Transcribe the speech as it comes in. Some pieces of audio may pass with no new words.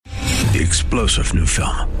The explosive new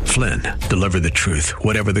film, Flynn, deliver the truth,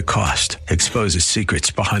 whatever the cost, exposes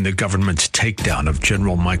secrets behind the government's takedown of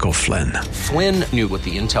General Michael Flynn. Flynn knew what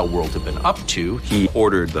the intel world had been up to. He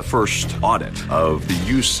ordered the first audit of the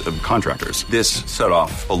use of contractors. This set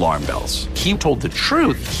off alarm bells. He told the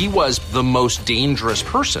truth. He was the most dangerous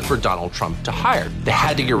person for Donald Trump to hire. They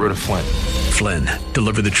had to get rid of Flynn. Flynn,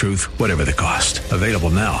 deliver the truth, whatever the cost. Available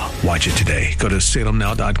now. Watch it today. Go to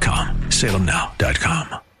salemnow.com.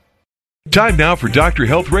 salemnow.com. Time now for Dr.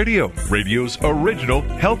 Health Radio, radio's original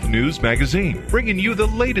health news magazine, bringing you the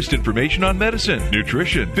latest information on medicine,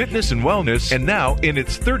 nutrition, fitness, and wellness, and now in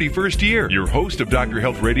its 31st year. Your host of Dr.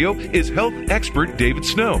 Health Radio is health expert David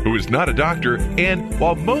Snow, who is not a doctor, and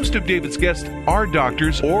while most of David's guests are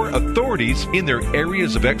doctors or authorities in their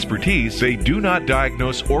areas of expertise, they do not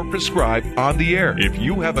diagnose or prescribe on the air. If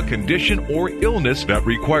you have a condition or illness that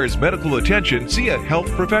requires medical attention, see a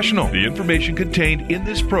health professional. The information contained in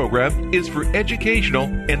this program is for educational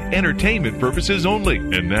and entertainment purposes only.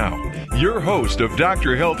 And now, your host of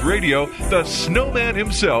Dr. Health Radio, the snowman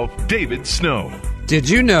himself, David Snow. Did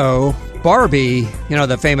you know Barbie,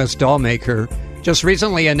 the famous doll maker, just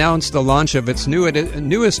recently announced the launch of its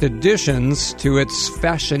newest additions to its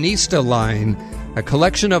Fashionista line? A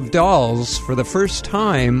collection of dolls for the first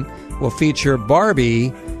time will feature Barbie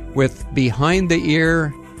with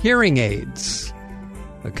behind-the-ear hearing aids.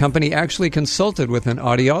 The company actually consulted with an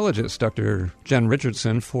audiologist, Dr. Jen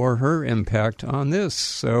Richardson, for her impact on this.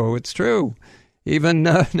 So it's true.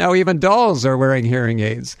 Now even dolls are wearing hearing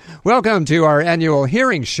aids. Welcome to our annual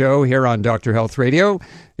hearing show here on Dr. Health Radio,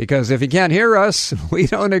 because if you can't hear us, we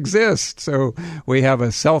don't exist. So we have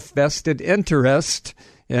a self-vested interest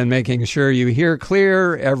in making sure you hear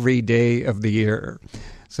clear every day of the year.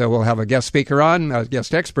 So we'll have a guest speaker on, a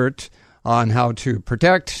guest expert, on how to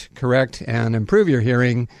protect, correct, and improve your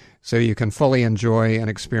hearing so you can fully enjoy and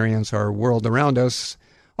experience our world around us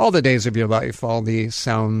all the days of your life, all the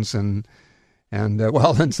sounds and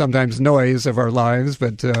sometimes noise of our lives,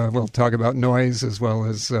 but we'll talk about noise as well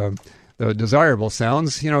as the desirable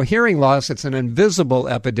sounds. Hearing loss, it's an invisible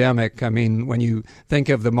epidemic. I mean, when you think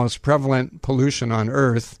of the most prevalent pollution on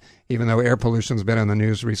Earth, even though air pollution's been in the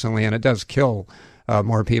news recently, and it does kill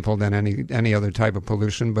more people than any other type of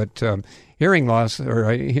pollution, but hearing loss,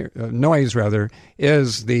 or noise rather,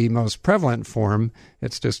 is the most prevalent form.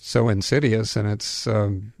 It's just so insidious, and it's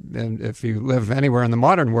and if you live anywhere in the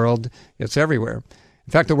modern world, it's everywhere.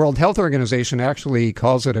 In fact, the World Health Organization actually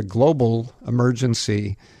calls it a global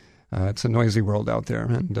emergency. It's a noisy world out there,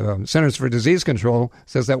 and Centers for Disease Control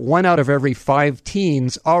says that 1 out of every 5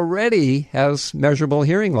 teens already has measurable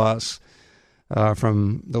hearing loss.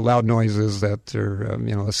 From the loud noises that are,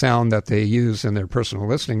 the sound that they use in their personal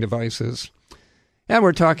listening devices. And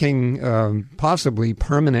we're talking possibly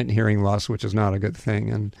permanent hearing loss, which is not a good thing.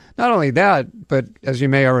 And not only that, but as you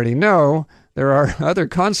may already know, there are other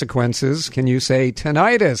consequences. Can you say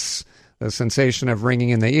tinnitus, the sensation of ringing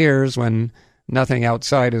in the ears when nothing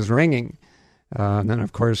outside is ringing? And then,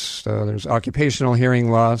 of course, there's occupational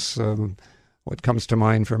hearing loss. What comes to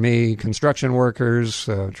mind for me, construction workers,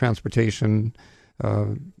 transportation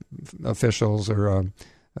officials, or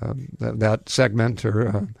that segment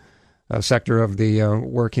or sector of the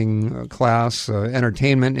working class,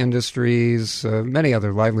 entertainment industries, many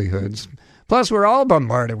other livelihoods. Plus, we're all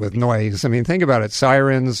bombarded with noise. I mean, think about it.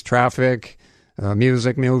 Sirens, traffic,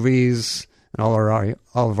 music, movies, and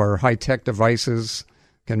all of our high-tech devices,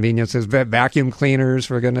 conveniences, vacuum cleaners,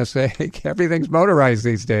 for goodness sake. Everything's motorized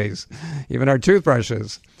these days, even our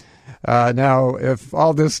toothbrushes. Now, if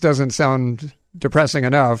all this doesn't sound depressing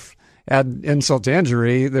enough, add insult to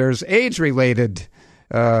injury, there's age-related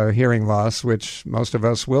hearing loss, which most of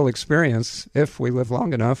us will experience if we live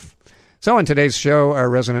long enough. So in today's show, our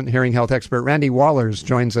resident hearing health expert, Randy Wallers,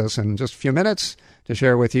 joins us in just a few minutes to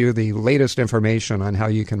share with you the latest information on how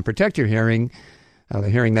you can protect your hearing, the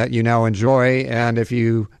hearing that you now enjoy, and if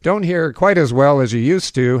you don't hear quite as well as you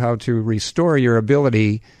used to, how to restore your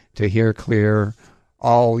ability to hear clear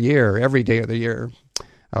all year, every day of the year.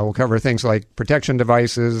 We'll cover things like protection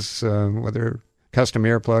devices, whether custom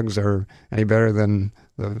earplugs are any better than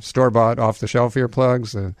the store-bought, off-the-shelf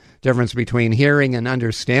earplugs, the difference between hearing and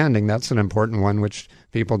understanding. That's an important one, which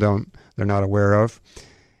people they're not aware of,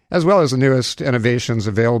 as well as the newest innovations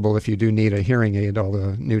available if you do need a hearing aid, all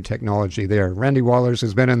the new technology there. Randy Wallers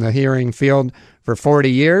has been in the hearing field for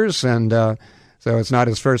 40 years, and so it's not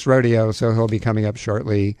his first rodeo, so he'll be coming up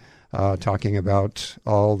shortly talking about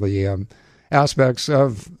all the aspects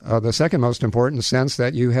of the second most important sense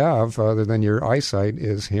that you have, other than your eyesight,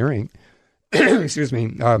 is hearing. Excuse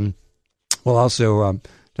me. We'll also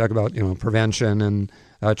talk about prevention and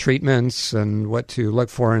treatments and what to look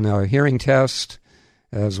for in a hearing test,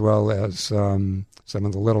 as well as some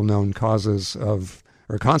of the little-known causes of,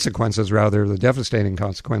 or consequences rather, the devastating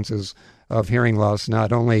consequences of hearing loss.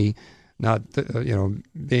 Not only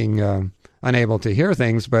being unable to hear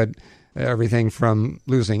things, but everything from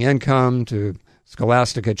losing income to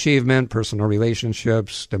scholastic achievement, personal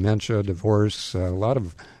relationships, dementia, divorce, a lot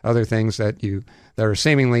of other things that are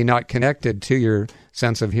seemingly not connected to your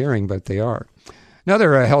sense of hearing, but they are.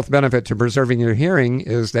 Another health benefit to preserving your hearing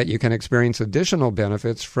is that you can experience additional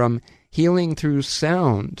benefits from healing through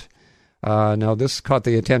sound. Now, this caught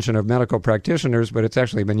the attention of medical practitioners, but it's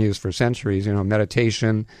actually been used for centuries.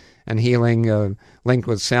 Meditation and healing linked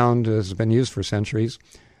with sound has been used for centuries,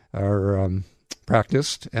 or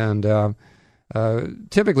practiced. And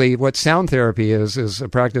typically what sound therapy is a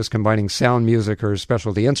practice combining sound music or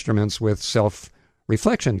specialty instruments with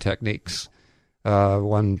self-reflection techniques.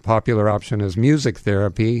 One popular option is music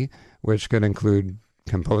therapy, which could include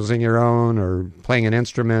composing your own or playing an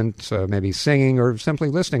instrument, maybe singing or simply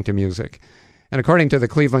listening to music. And according to the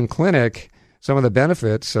Cleveland Clinic, some of the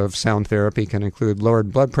benefits of sound therapy can include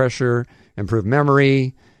lowered blood pressure, improved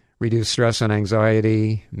memory, reduced stress and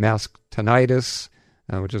anxiety, masked tinnitus,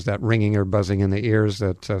 which is that ringing or buzzing in the ears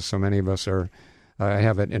that so many of us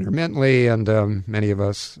have it intermittently, and many of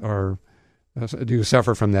us do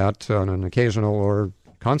suffer from that on an occasional or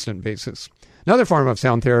constant basis. Another form of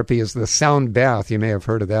sound therapy is the sound bath. You may have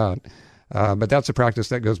heard of that, but that's a practice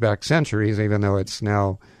that goes back centuries, even though it's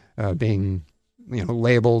now being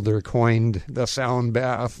labeled or coined the sound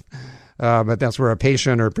bath. But that's where a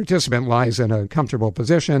patient or participant lies in a comfortable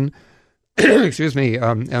position, excuse me,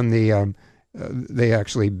 and they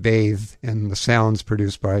actually bathe in the sounds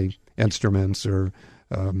produced by instruments or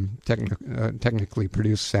technically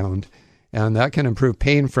produced sound. And that can improve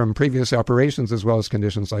pain from previous operations as well as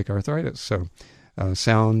conditions like arthritis. So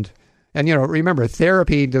sound. And, remember,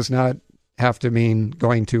 therapy does not have to mean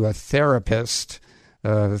going to a therapist.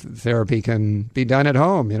 Therapy can be done at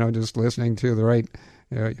home, just listening to the right,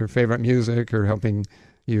 your favorite music, or helping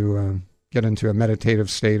you get into a meditative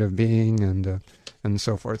state of being, and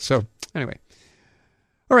so forth. So anyway.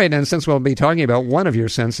 All right, and since we'll be talking about one of your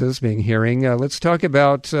senses being hearing, let's talk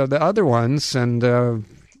about the other ones and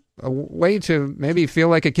a way to maybe feel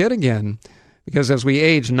like a kid again. Because as we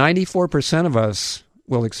age, 94% of us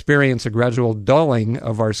will experience a gradual dulling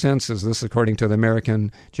of our senses. This according to the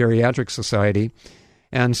American Geriatric Society.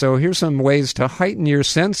 And so here's some ways to heighten your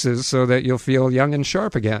senses so that you'll feel young and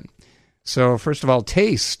sharp again. So first of all,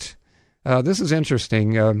 taste. This is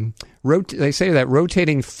interesting. They say that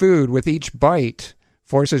rotating food with each bite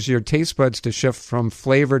forces your taste buds to shift from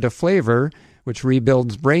flavor to flavor, which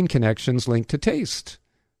rebuilds brain connections linked to taste.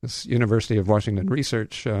 This University of Washington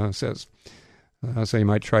research says. So you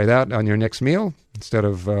might try that on your next meal instead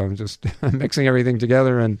of just mixing everything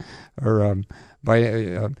together. I don't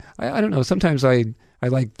know. Sometimes I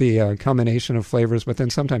like the combination of flavors, but then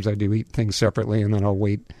sometimes I do eat things separately, and then I'll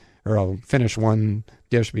wait, or I'll finish one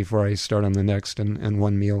dish before I start on the next and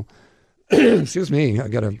one meal. Excuse me, I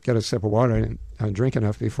got a sip of water. I didn't drink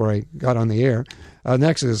enough before I got on the air.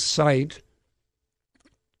 Next is sight.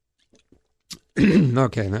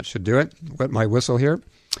 Okay, that should do it. Wet my whistle here.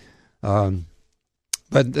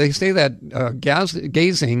 But they say that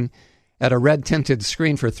gazing at a red-tinted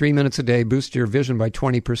screen for 3 minutes a day boosts your vision by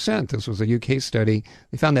 20%. This was a UK study.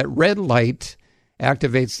 They found that red light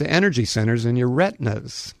activates the energy centers in your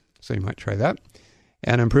retinas. So you might try that.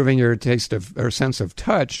 And improving your taste of or sense of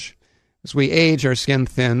touch. As we age, our skin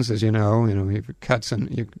thins, as you know, you have cuts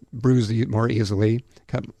and you bruise more easily,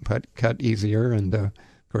 cut easier, and of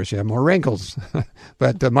course you have more wrinkles.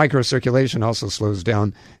 But the microcirculation also slows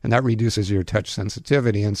down, and that reduces your touch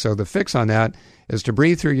sensitivity. And so the fix on that is to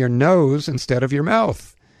breathe through your nose instead of your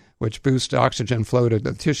mouth, which boosts oxygen flow to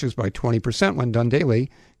the tissues by 20% when done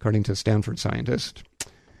daily, according to Stanford scientists.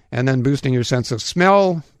 And then boosting your sense of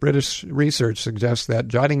smell. British research suggests that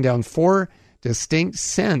jotting down 4 distinct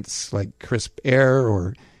scents like crisp air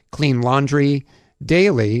or clean laundry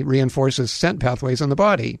daily reinforces scent pathways in the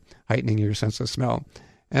body, heightening your sense of smell.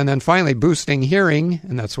 And then finally, boosting hearing,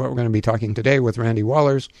 and that's what we're going to be talking today with Randy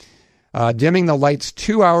Wallers. Dimming the lights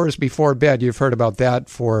 2 hours before bed. You've heard about that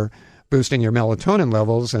for boosting your melatonin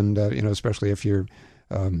levels, and especially if you're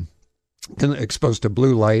exposed to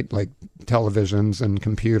blue light like televisions and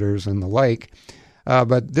computers and the like.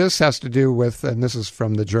 But this has to do with, and this is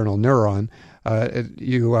from the journal Neuron,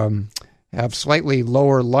 you have slightly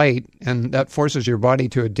lower light, and that forces your body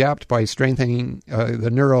to adapt by strengthening the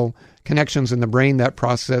neural connections in the brain that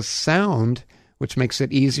process sound, which makes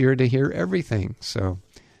it easier to hear everything. So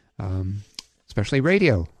especially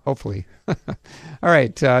radio, hopefully. All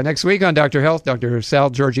right, next week on Dr. Health, Dr. Sal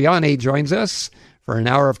Georgiani joins us for an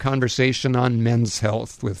hour of conversation on men's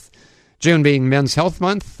health. With June being Men's Health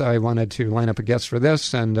Month, I wanted to line up a guest for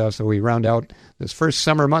this, and so we round out this first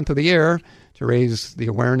summer month of the year to raise the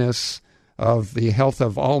awareness of the health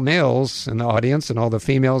of all males in the audience and all the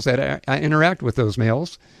females that interact with those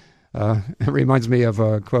males. It reminds me of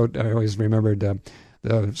a quote I always remembered.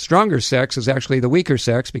 The stronger sex is actually the weaker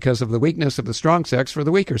sex because of the weakness of the strong sex for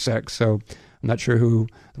the weaker sex. So I'm not sure who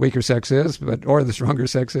the weaker sex is, or the stronger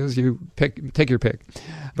sex is. You take your pick.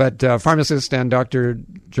 But pharmacist and Dr.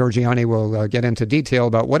 Georgiani will get into detail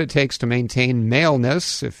about what it takes to maintain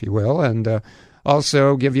maleness, if you will, and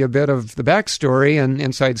also give you a bit of the backstory and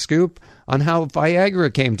inside scoop on how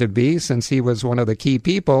Viagra came to be, since he was one of the key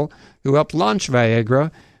people who helped launch Viagra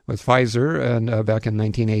with Pfizer and back in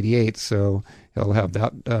 1988. So he'll have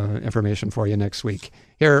that information for you next week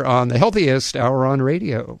here on the Healthiest Hour on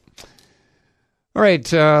Radio. All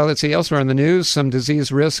right, let's see, elsewhere in the news, some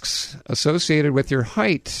disease risks associated with your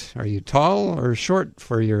height. Are you tall or short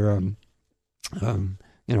for your,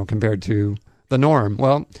 compared to the norm?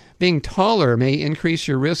 Well, being taller may increase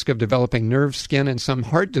your risk of developing nerve, skin, and some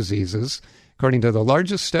heart diseases, according to the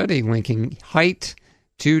largest study linking height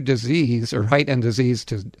to disease, or height and disease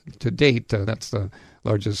to date. That's the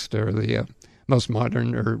largest, or the most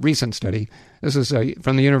modern or recent study. This is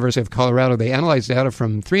from the University of Colorado. They analyzed data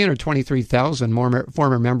from 323,000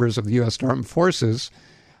 former members of the U.S. Armed Forces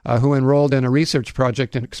who enrolled in a research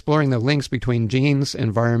project in exploring the links between genes,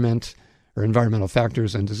 environment, or environmental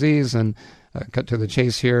factors, and disease. And cut to the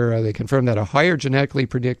chase here, they confirmed that a higher genetically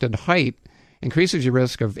predicted height increases your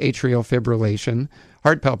risk of atrial fibrillation,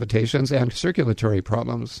 heart palpitations, and circulatory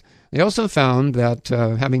problems. They also found that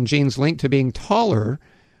having genes linked to being taller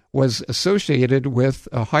was associated with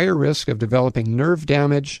a higher risk of developing nerve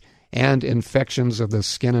damage and infections of the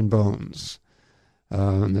skin and bones.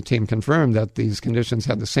 And the team confirmed that these conditions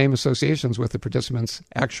had the same associations with the participants'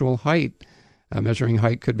 actual height. Measuring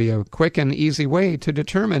height could be a quick and easy way to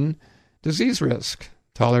determine disease risk.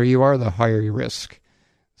 Taller you are, the higher your risk.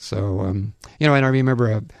 So, and I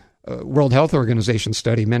remember a World Health Organization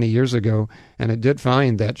study many years ago, and it did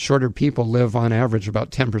find that shorter people live on average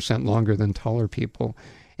about 10% longer than taller people.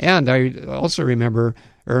 And I also remember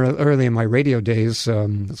early in my radio days,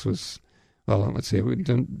 this was, well, let's see, we've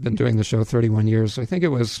been doing the show 31 years. I think it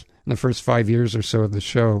was in the first 5 years or so of the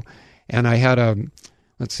show. And I had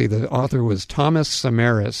the author was Thomas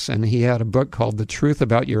Samaras, and he had a book called The Truth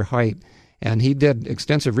About Your Height. And he did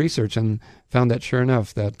extensive research and found that sure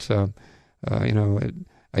enough that, I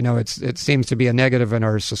know it seems to be a negative in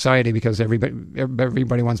our society because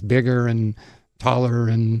everybody wants bigger and taller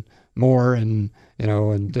and more, and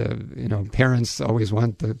parents always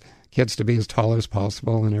want the kids to be as tall as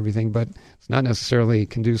possible and everything, but it's not necessarily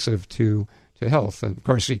conducive to health. And of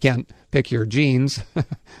course, you can't pick your genes,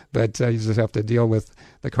 but you just have to deal with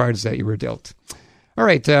the cards that you were dealt. All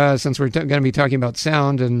right, since we're going to be talking about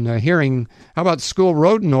sound and hearing, how about school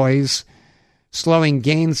road noise slowing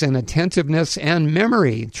gains in attentiveness and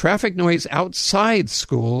memory? Traffic noise outside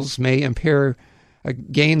schools may impair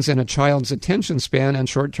gains in a child's attention span and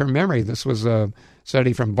short-term memory. This was a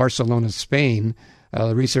study from Barcelona, Spain.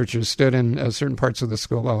 The researchers stood in certain parts of the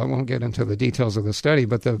school. Well, I won't get into the details of the study,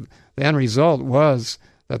 but the end result was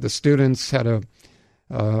that the students had a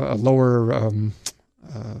lower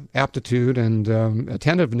aptitude and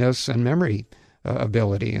attentiveness and memory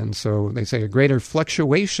ability. And so they say a greater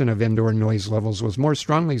fluctuation of indoor noise levels was more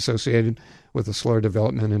strongly associated with a slower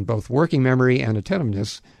development in both working memory and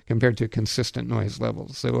attentiveness compared to consistent noise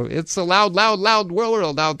levels. So it's a loud, loud, loud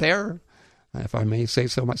world out there, if I may say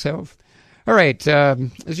so myself. All right,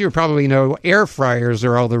 as you probably know, air fryers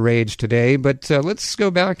are all the rage today, but let's go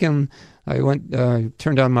back and I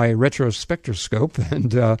turned on my retrospectroscope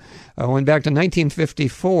and I went back to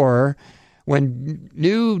 1954 when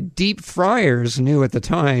deep fryers at the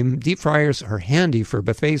time, deep fryers are handy for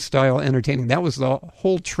buffet-style entertaining. That was the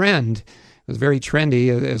whole trend. It was very trendy,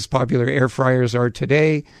 as popular air fryers are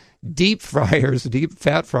today. Deep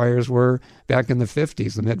fat fryers were back in the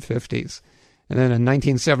 50s, the mid-50s. And then in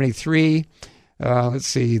 1973,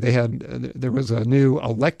 there was a new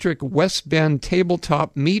electric West Bend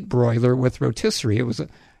tabletop meat broiler with rotisserie. It was a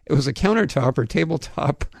countertop or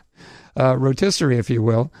tabletop rotisserie, if you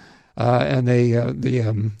will. And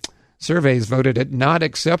the surveys voted it not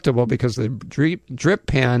acceptable because the drip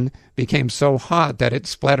pan became so hot that it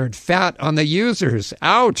splattered fat on the users.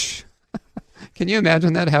 Ouch! Can you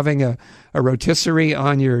imagine that, having a rotisserie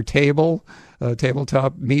on your table, a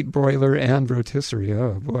tabletop meat broiler and rotisserie?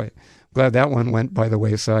 Oh, boy. Glad that one went by the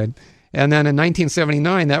wayside. And then in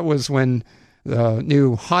 1979, that was when the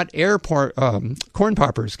new hot air corn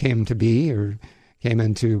poppers came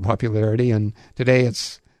into popularity, and today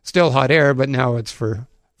it's still hot air, but now it's for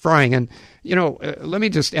frying. And, let me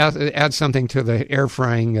just add something to the air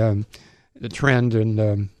frying trend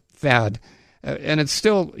and fad. And it's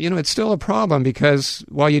still a problem because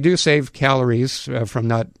while you do save calories from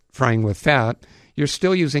not frying with fat, you're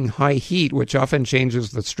still using high heat, which often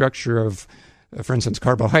changes the structure of, for instance,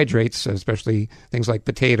 carbohydrates, especially things like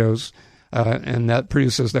potatoes, and that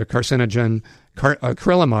produces the carcinogen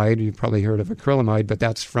acrylamide. You've probably heard of acrylamide, but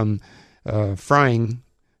that's from frying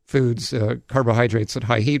foods, carbohydrates at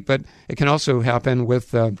high heat. But it can also happen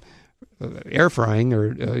with air frying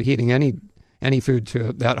or heating any food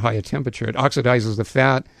to that high a temperature. It oxidizes the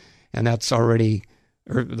fat, and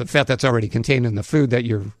the fat that's already contained in the food that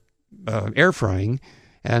you're air frying,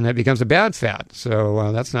 and it becomes a bad fat.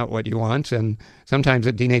 So that's not what you want. And sometimes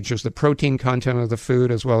it denatures the protein content of the food,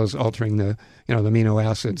 as well as altering the amino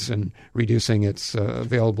acids and reducing its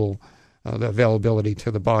the availability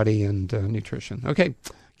to the body and nutrition. Okay,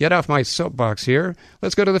 get off my soapbox here.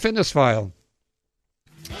 Let's go to the fitness file.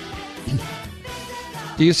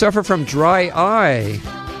 Do you suffer from dry eye?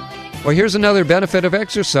 Well, here's another benefit of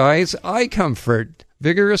exercise: eye comfort.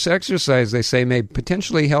 Vigorous exercise, they say, may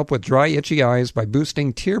potentially help with dry, itchy eyes by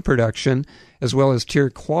boosting tear production as well as tear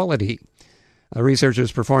quality.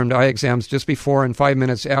 Researchers performed eye exams just before and 5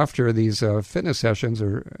 minutes after these fitness sessions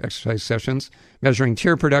or exercise sessions, measuring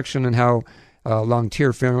tear production and how long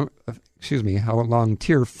tear film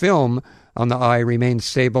on the eye remains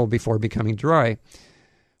stable before becoming dry.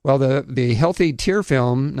 Well, the healthy tear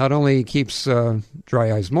film not only keeps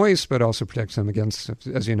dry eyes moist, but also protects them against,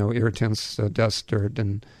 as you know, irritants, dust, dirt,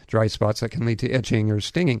 and dry spots that can lead to itching or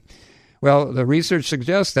stinging. Well, the research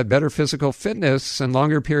suggests that better physical fitness and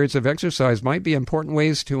longer periods of exercise might be important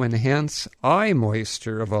ways to enhance eye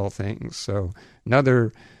moisture, of all things. So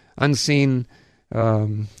another unseen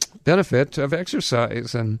benefit of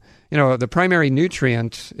exercise. And, the primary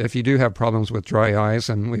nutrient, if you do have problems with dry eyes,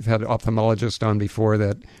 and we've had ophthalmologists on before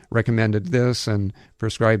that recommended this and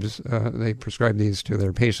they prescribe these to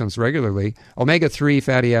their patients regularly, omega-3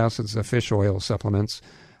 fatty acids, fish oil supplements,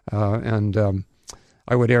 and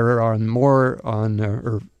I would err more on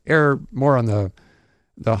the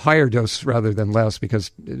higher dose rather than less,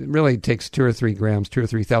 because it really takes 2 or 3 grams, 2,000 or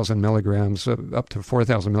 3,000 milligrams, up to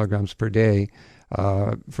 4,000 milligrams per day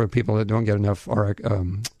for people that don't get enough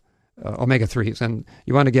omega-3s. And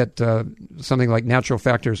you want to get something like Natural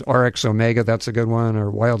Factors RX Omega, that's a good one, or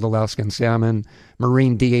Wild Alaskan Salmon,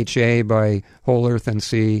 Marine DHA by Whole Earth and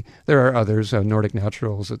Sea. There are others, Nordic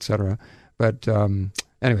Naturals, etc. But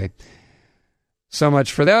anyway, so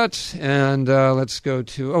much for that. And let's go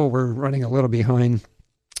to, we're running a little behind.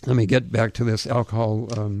 Let me get back to this alcohol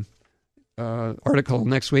article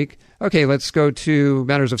next week. Okay, let's go to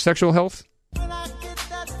matters of sexual health.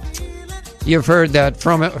 You've heard that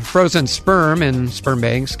frozen sperm in sperm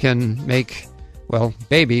banks can make,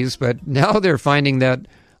 babies, but now they're finding that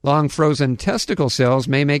long frozen testicle cells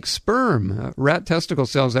may make sperm. Rat testicle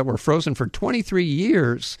cells that were frozen for 23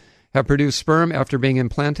 years have produced sperm after being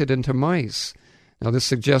implanted into mice. Now, this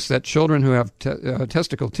suggests that children who have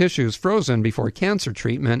testicle tissues frozen before cancer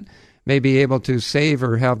treatment may be able to save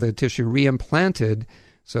or have the tissue reimplanted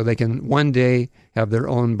so they can one day have their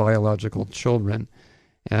own biological children.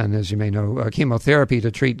 And as you may know, chemotherapy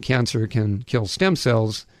to treat cancer can kill stem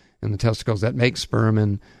cells in the testicles that make sperm,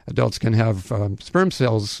 and adults can have sperm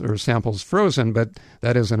cells or samples frozen, but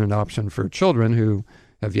that isn't an option for children who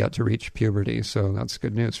have yet to reach puberty. So that's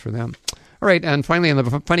good news for them. All right, and finally in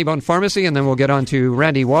the Funny Bone Pharmacy, and then we'll get on to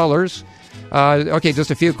Randy Waller's. Okay,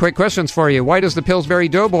 just a few quick questions for you. Why does the Pillsbury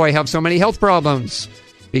Doughboy have so many health problems?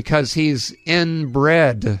 Because he's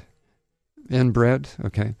inbred. Inbred?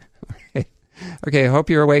 Okay. Okay, I hope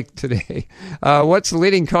you're awake today. What's the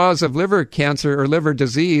leading cause of liver cancer or liver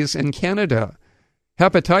disease in Canada?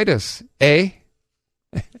 Hepatitis A.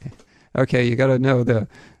 Okay, you got to know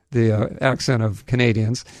the accent of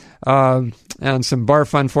Canadians. And some bar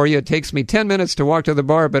fun for you. It takes me 10 minutes to walk to the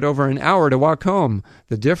bar, but over an hour to walk home.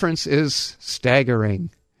 The difference is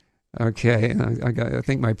staggering. Okay, I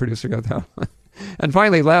think my producer got that one. And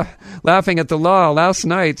finally, laughing at the law. Last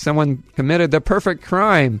night, someone committed the perfect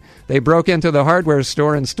crime. They broke into the hardware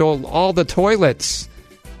store and stole all the toilets.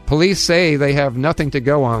 Police say they have nothing to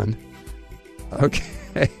go on.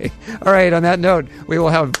 Okay. All right, on that note, we will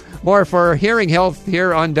have more for hearing health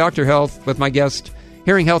here on Dr. Health with my guest,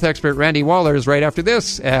 hearing health expert Randy Wallers, right after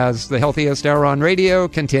this, as the Healthiest Hour on Radio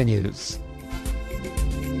continues.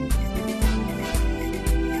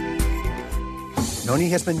 Noni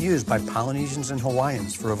has been used by Polynesians and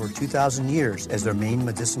Hawaiians for over 2,000 years as their main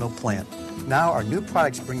medicinal plant. Now our new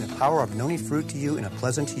products bring the power of noni fruit to you in a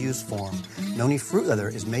pleasant-to-use form. Noni Fruit Leather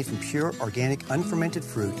is made from pure, organic, unfermented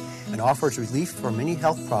fruit and offers relief for many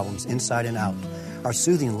health problems inside and out. Our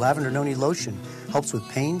soothing Lavender Noni Lotion helps with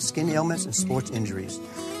pain, skin ailments, and sports injuries.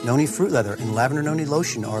 Noni Fruit Leather and Lavender Noni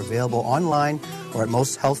Lotion are available online or at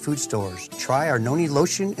most health food stores. Try our Noni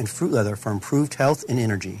Lotion and Fruit Leather for improved health and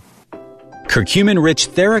energy. Curcumin-rich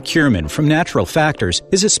TheraCurmin from Natural Factors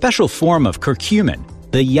is a special form of curcumin,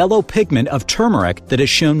 the yellow pigment of turmeric that has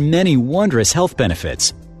shown many wondrous health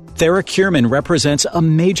benefits. TheraCurmin represents a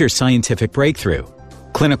major scientific breakthrough.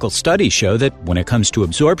 Clinical studies show that when it comes to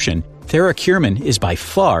absorption, TheraCurmin is by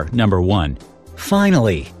far number one.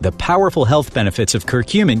 Finally, the powerful health benefits of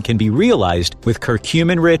curcumin can be realized with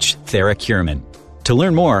curcumin-rich TheraCurmin. To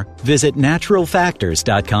learn more, visit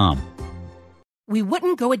naturalfactors.com. We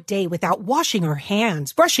wouldn't go a day without washing our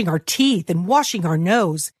hands, brushing our teeth, and washing our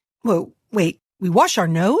nose. Whoa, wait, we wash our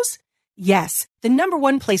nose? Yes, the number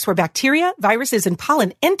one place where bacteria, viruses, and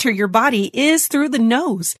pollen enter your body is through the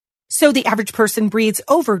nose. So the average person breathes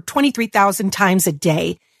over 23,000 times a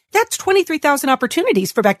day. That's 23,000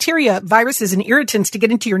 opportunities for bacteria, viruses, and irritants to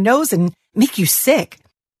get into your nose and make you sick.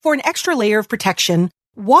 For an extra layer of protection,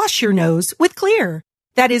 wash your nose with Xlear.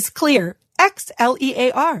 That is Xlear,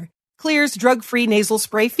 Xlear. Xlear's drug-free nasal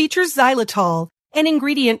spray features xylitol, an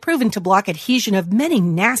ingredient proven to block adhesion of many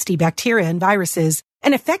nasty bacteria and viruses,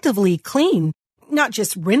 and effectively clean, not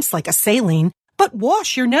just rinse like a saline, but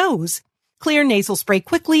wash your nose. Xlear nasal spray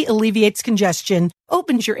quickly alleviates congestion,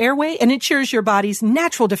 opens your airway, and ensures your body's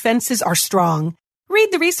natural defenses are strong.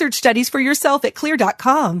 Read the research studies for yourself at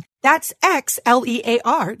Xlear.com. That's Xlear.com.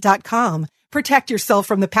 Protect yourself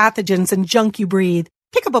from the pathogens and junk you breathe.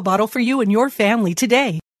 Pick up a bottle for you and your family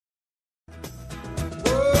today.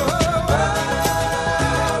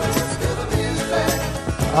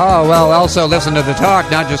 Oh, well, also listen to the talk,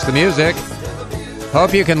 not just the music.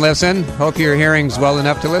 Hope you can listen. Hope your hearing's well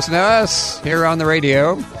enough to listen to us here on the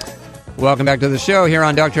radio. Welcome back to the show here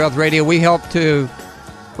on Dr. Health Radio. We help you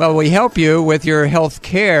with your health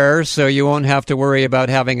care so you won't have to worry about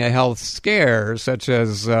having a health scare, such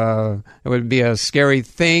as it would be a scary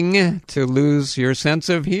thing to lose your sense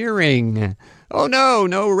of hearing. Oh,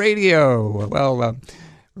 no radio. Well,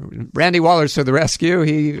 Randy Waller's to the rescue.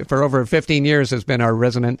 He, for over 15 years, has been our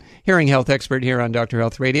resident hearing health expert here on Dr.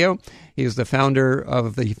 Health Radio. He's the founder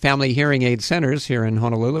of the Family Hearing Aid Centers here in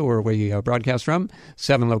Honolulu, where we broadcast from.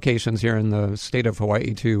 7 locations here in the state of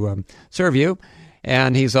Hawaii to serve you.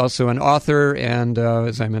 And he's also an author and,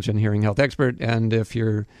 as I mentioned, hearing health expert. And if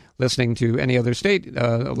you're listening to any other state,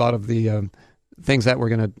 a lot of the things that we're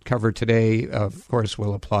going to cover today, of course,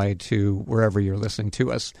 will apply to wherever you're listening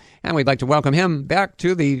to us. And we'd like to welcome him back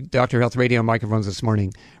to the Dr. Health Radio microphones this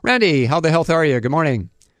morning. Randy, how the health are you? Good morning.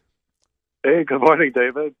 Hey, good morning,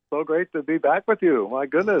 David. So great to be back with you. My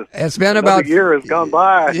goodness. It's been about a year has gone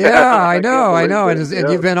by. Yeah, I know. And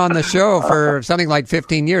you've been on the show for something like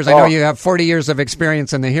 15 years. I know you have 40 years of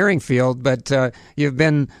experience in the hearing field, but you've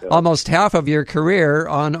been almost half of your career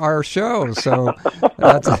on our show. So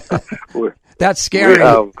that's scary.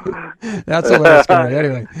 That's a little scary.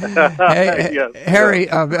 Anyway, hey, yes, Harry,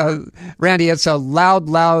 Randy, it's a loud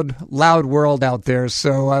world out there.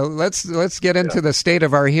 So let's get into the state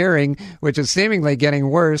of our hearing, which is seemingly getting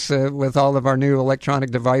worse with all of our new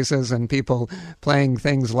electronic devices and people playing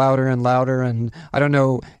things louder and louder. And I don't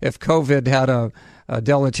know if COVID had a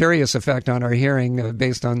deleterious effect on our hearing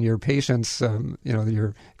based on your patients,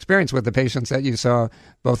 your experience with the patients that you saw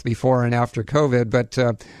both before and after COVID. But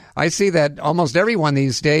I see that almost everyone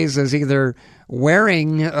these days is either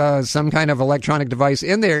wearing some kind of electronic device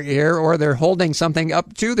in their ear or they're holding something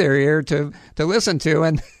up to their ear to listen to.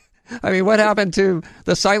 And I mean, what happened to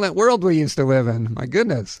the silent world we used to live in? My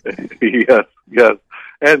goodness. Yes.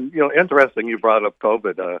 And, interesting you brought up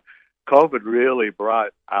COVID. COVID really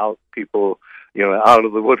brought out people out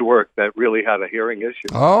of the woodwork that really had a hearing issue.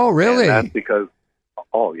 Oh, really? And that's because,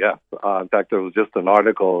 in fact, there was just an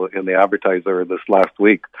article in the Advertiser this last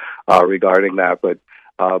week regarding that. But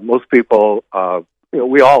most people,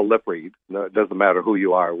 we all lip read. It doesn't matter who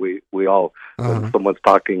you are. We all, when someone's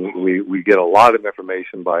talking, we get a lot of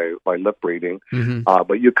information by lip reading. Mm-hmm.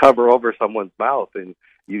 But you cover over someone's mouth and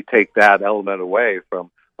you take that element away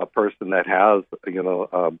from a person that has,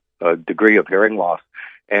 a degree of hearing loss.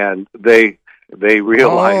 And they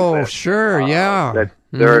realize that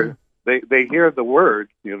they hear the words,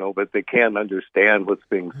 but they can't understand what's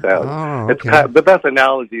being said. Oh, okay. The best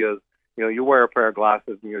analogy is you wear a pair of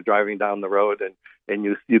glasses and you're driving down the road and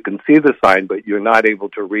you can see the sign, but you're not able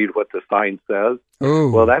to read what the sign says.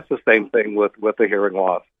 Ooh. Well, that's the same thing with the hearing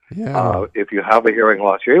loss. Yeah. If you have a hearing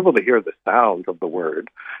loss, you're able to hear the sound of the word.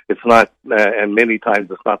 It's not, and many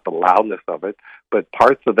times it's not the loudness of it, but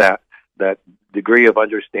parts of that degree of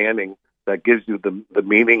understanding that gives you the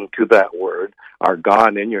meaning to that word are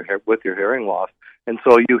gone with your hearing loss. And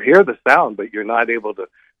so you hear the sound, but you're not able to.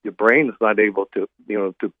 Your brain is not able to,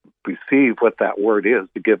 to perceive what that word is,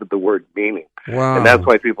 to give it the word meaning. Wow. And that's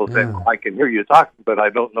why people say, well, I can hear you talking, but I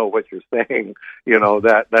don't know what you're saying.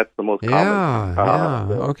 That's the most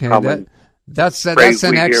common. Okay. Common that's an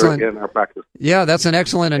excellent in our practice. Yeah, that's an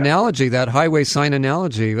excellent analogy. That highway sign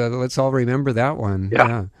analogy. Let's all remember that one.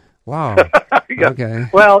 Yeah. Wow. Yeah. Okay.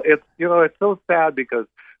 Well, it's it's so sad because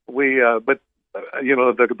the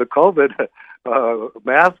COVID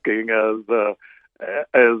masking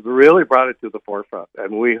has really brought it to the forefront,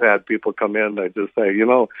 and we've had people come in and just say,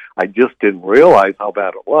 I just didn't realize how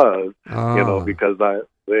bad it was, because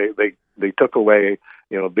they took away,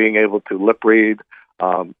 being able to lip read,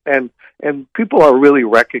 and people are really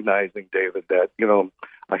recognizing, David, that a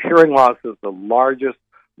hearing loss is the largest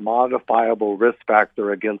modifiable risk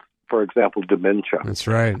factor against, for example, dementia. That's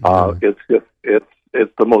right.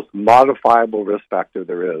 It's the most modifiable risk factor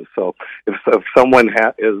there is. So if someone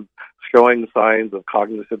is showing signs of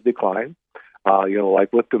cognitive decline,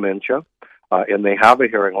 like with dementia, and they have a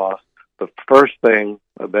hearing loss, the first thing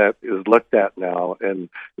that is looked at now and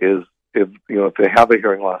is if they have a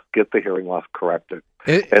hearing loss, get the hearing loss corrected,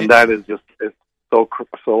 that is just it's so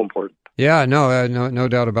important. Yeah, no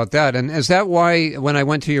doubt about that. And is that why when I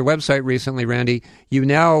went to your website recently, Randy, you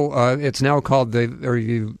now it's now called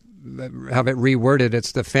you have it reworded?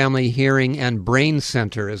 It's the Family Hearing and Brain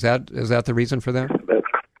Center. Is that the reason for that?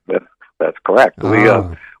 That's correct.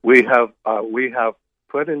 We have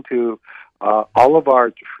put into all of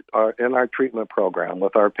our in our treatment program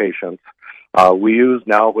with our patients. We use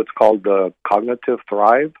now what's called the Cognitive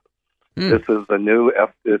Thrive. This is a new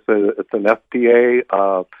it's an FDA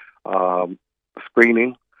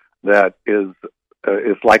screening that is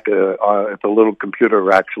it's like it's a little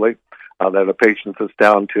computer actually that a patient sits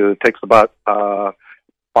down to. It takes about 5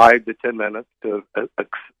 to 10 minutes to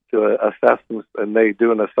assess, and they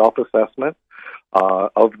do a self-assessment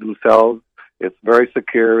of themselves. It's very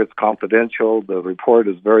secure. It's confidential. The report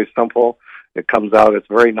is very simple. It comes out. It's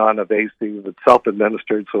very non-invasive. It's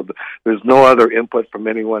self-administered, so there's no other input from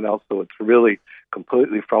anyone else. So it's really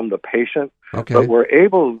completely from the patient. Okay. But we're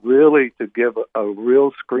able really to give a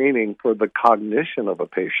real screening for the cognition of a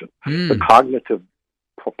patient, the cognitive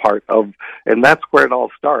part of, and that's where it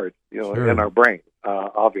all starts. Sure. In our brain,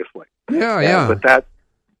 obviously. Yeah. But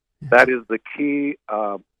that is the key.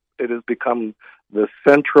 It has become the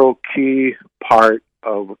central key part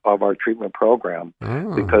of our treatment program,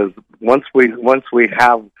 because once we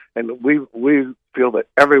have, and we feel that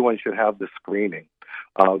everyone should have the screening,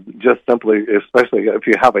 just simply, especially if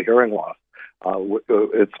you have a hearing loss,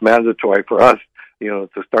 it's mandatory for us, to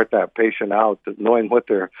start that patient out knowing what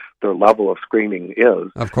their level of screening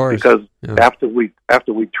is. Of course, because after we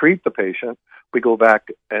treat the patient, we go back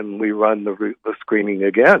and we run the screening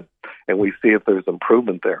again, and we see if there's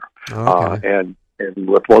improvement there. Okay. And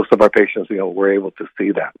with most of our patients, we're able to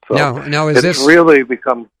see that. So now is this really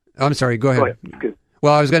become? I'm sorry. Go ahead. Go.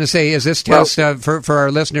 Well, I was going to say, is this test for our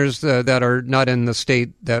listeners that are not in the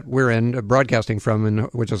state that we're in, broadcasting from,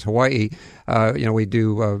 which is Hawaii? We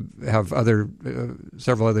do have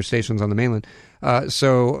several other stations on the mainland.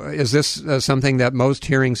 So, is this something that most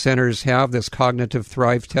hearing centers have? This Cognitive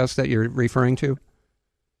Thrive test that you're referring to?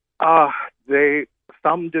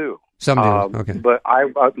 Some do. Some do. Okay, but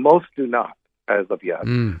most do not as of yet.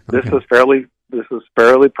 Okay. This is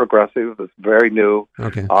fairly progressive. It's very new.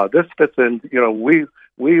 Okay. This fits in.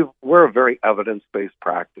 We're a very evidence-based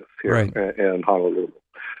practice here in Honolulu,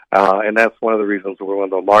 and that's one of the reasons we're one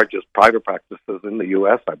of the largest private practices in the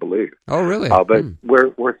U.S., I believe. Oh, really? But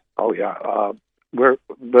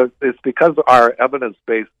but it's because our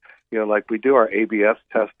evidence-based. Like we do our ABS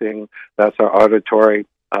testing. That's our auditory,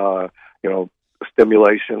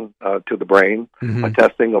 stimulation to the brain. A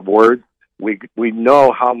testing of words. We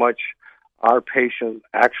know how much our patient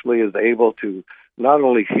actually is able to not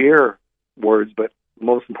only hear words, but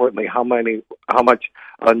most importantly, how much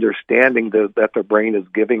understanding that their brain is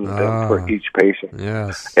giving them for each patient.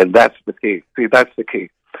 Yes. And that's the key. See, that's the key.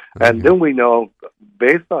 Okay. And then we know,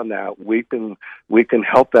 based on that, we can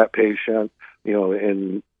help that patient,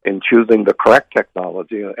 in choosing the correct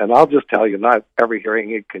technology. And I'll just tell you, not every hearing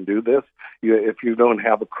aid can do this. If you don't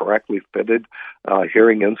have a correctly fitted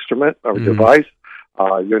hearing instrument or device,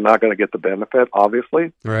 you're not going to get the benefit,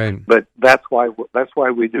 obviously. Right. But that's why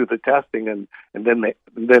we do the testing, and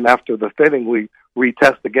then after the fitting, we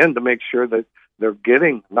retest again to make sure that they're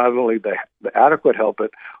getting not only the adequate help,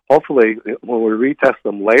 but hopefully when we retest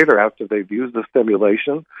them later after they've used the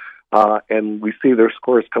stimulation, and we see their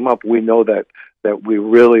scores come up, we know that we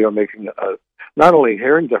really are making not only a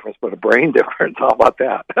hearing difference, but a brain difference. How about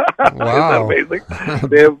that? Wow. Isn't that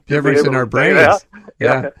amazing? Difference in our brains.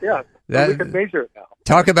 Yeah. We can measure it now.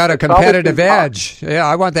 Talk about a competitive edge. Yeah,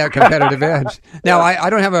 I want that competitive edge. Now, I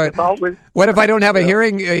don't have what if I don't have a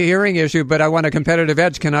hearing issue, but I want a competitive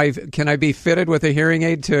edge? Can I be fitted with a hearing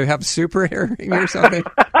aid to have super hearing or something?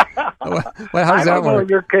 How does that work? I don't know in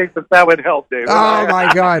your case if that would help, David. Oh,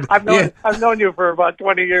 my God. I've known you for about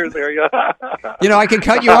 20 years here. I can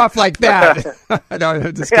cut you off like that. No,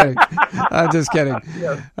 I'm just kidding. I'm just kidding.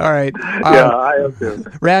 Yes. All right. I am too.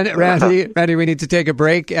 Randy, we need to take a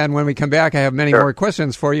break, and when we come back, I have many more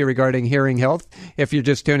questions for you regarding hearing health. If you're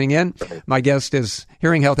just tuning in, my guest is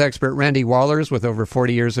hearing health expert Randy Wallers with over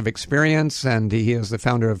 40 years of experience, and he is the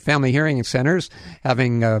founder of Family Hearing Centers,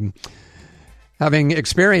 having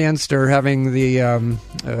experienced or having the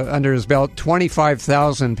under his belt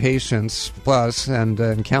 25,000 patients plus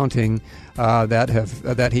and counting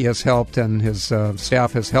that he has helped and his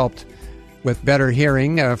staff has helped with better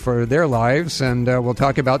hearing for their lives. And we'll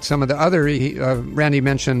talk about some of the other, Randy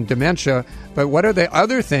mentioned dementia, but what are the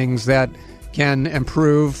other things that can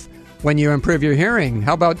improve when you improve your hearing?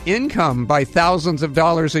 How about income by thousands of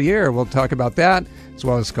dollars a year? We'll talk about that, as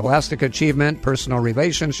well as scholastic achievement, personal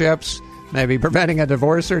relationships, maybe preventing a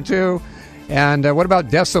divorce or two. And what about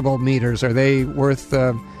decibel meters? Are they worth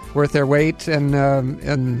their weight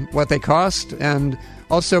and what they cost? And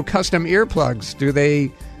also custom earplugs. Do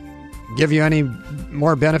they give you any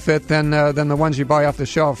more benefit than the ones you buy off the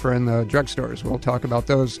shelf or in the drugstores? We'll talk about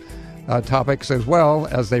those topics as well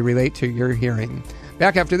as they relate to your hearing.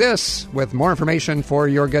 Back after this with more information for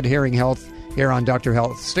your good hearing health here on Dr.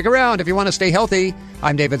 Health. Stick around if you want to stay healthy.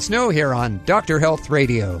 I'm David Snow here on Dr. Health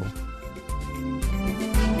Radio.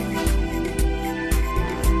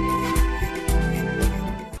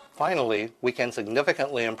 Finally, we can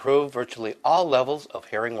significantly improve virtually all levels of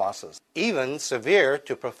hearing losses, even severe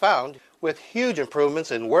to profound, with huge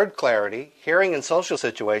improvements in word clarity, hearing in social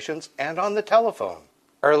situations, and on the telephone.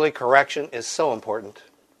 Early correction is so important.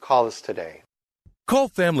 Call us today. Call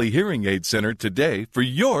Family Hearing Aid Center today for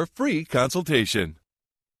your free consultation.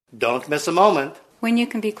 Don't miss a moment. When you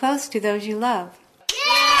can be close to those you love.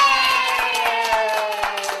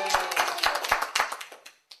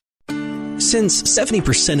 Since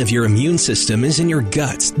 70% of your immune system is in your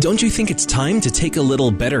gut, don't you think it's time to take a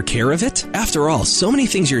little better care of it? After all, so many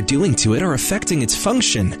things you're doing to it are affecting its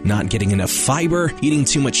function. Not getting enough fiber, eating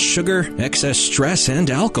too much sugar, excess stress and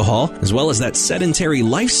alcohol, as well as that sedentary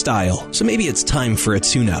lifestyle. So maybe it's time for a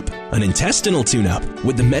tune-up. An intestinal tune-up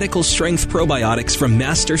with the medical strength probiotics from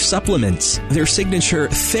Master Supplements. Their signature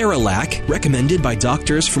Theralac, recommended by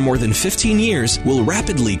doctors for more than 15 years, will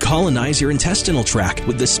rapidly colonize your intestinal tract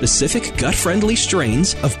with the specific gut-friendly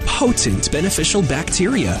strains of potent beneficial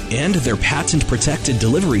bacteria. And their patent-protected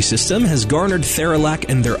delivery system has garnered Theralac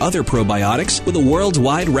and their other probiotics with a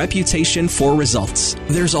worldwide reputation for results.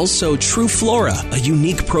 There's also True Flora, a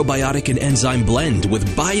unique probiotic and enzyme blend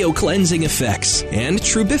with bio-cleansing effects, and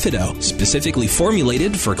True Bifido, specifically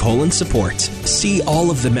formulated for colon support. See all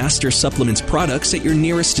of the Master Supplements products at your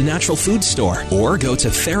nearest natural food store or go to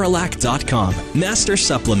Theralac.com. Master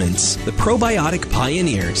Supplements, the probiotic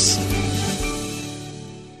pioneers.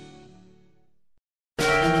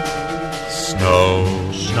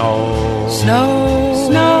 Snow.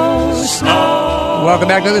 Welcome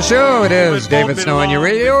back to the show. It is David Snow on your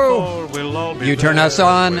radio. You turn us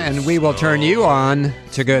on, and we will turn you on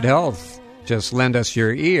to good health. Just lend us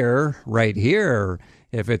your ear right here.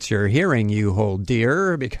 If it's your hearing you hold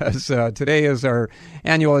dear, because today is our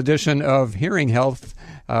annual edition of Hearing Health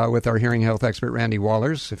with our hearing health expert, Randy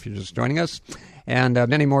Wallers, if you're just joining us. And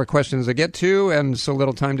many more questions to get to, and so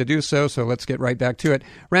little time to do so let's get right back to it.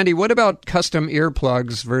 Randy, what about custom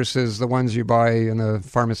earplugs versus the ones you buy in the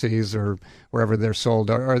pharmacies or wherever they're sold?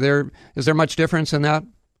 Is there much difference in that,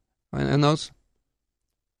 in those?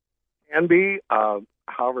 Can be.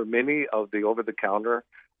 However, many of the over-the-counter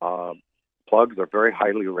plugs are very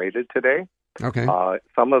highly rated today. Okay.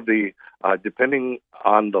 Some of the, depending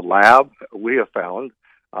on the lab, we have found,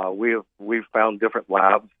 we've found different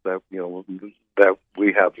labs that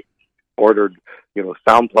we have ordered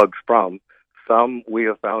sound plugs from. some we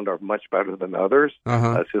have found are much better than others.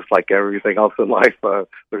 Uh-huh. It's just like everything else in life.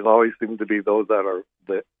 There's always seem to be those that are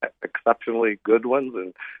the exceptionally good ones,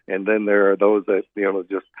 and then there are those that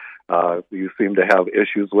just you seem to have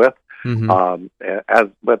issues with. Mm-hmm. As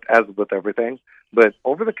with everything. But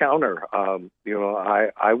over the counter,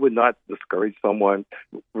 I would not discourage someone.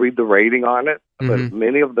 Read the rating on it, but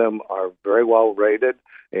many of them are very well rated,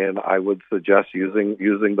 and I would suggest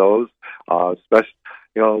using those. Especially,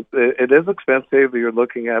 it is expensive. You're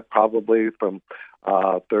looking at probably from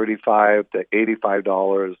 $35 to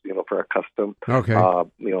 $85, for a custom,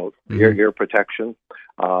 ear protection.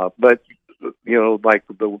 But like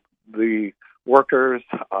the workers,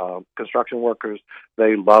 construction workers,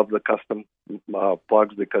 they love the custom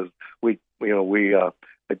plugs because we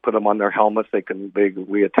put them on their helmets.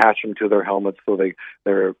 We attach them to their helmets so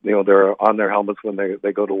they're on their helmets when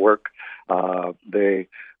they go to work.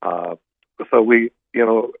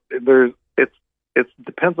 It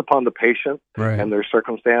depends upon the patient and their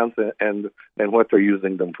circumstance and what they're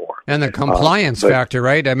using them for. And the compliance factor,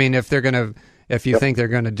 right? I mean, if you think they're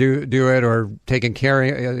going to do it or take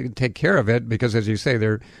care of it, because as you say,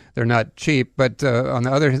 they're not cheap. But on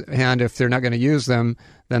the other hand, if they're not going to use them,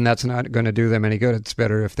 then that's not going to do them any good. It's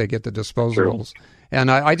better if they get the disposables. True. And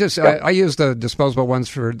I use the disposable ones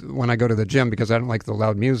for when I go to the gym because I don't like the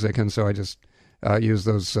loud music, and so I just use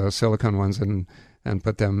those silicone ones and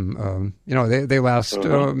put them. They last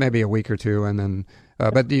maybe a week or two, and then.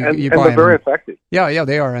 But you buy they're very effective. Yeah,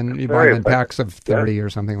 they are, and you buy them in packs of 30 or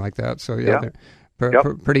something like that. So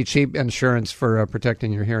they're pretty cheap insurance for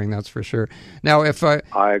protecting your hearing. That's for sure. Now, if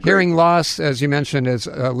hearing loss, as you mentioned, is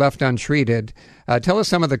left untreated, tell us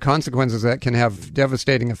some of the consequences that can have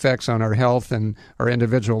devastating effects on our health and our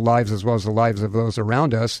individual lives, as well as the lives of those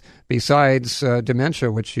around us. Besides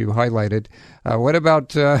dementia, which you highlighted, what about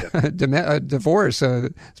divorce?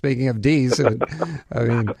 Speaking of D's, I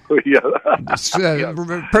mean,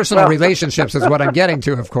 personal relationships is what I'm getting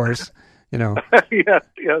to, of course. Yes.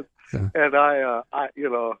 So. And I,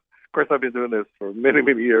 of course, I've been doing this for many,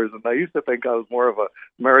 many years, and I used to think I was more of a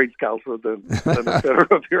marriage counselor than a center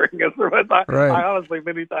of hearing instruments. I honestly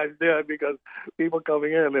many times did, because people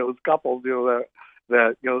coming in, it was couples, that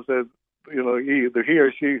said, either he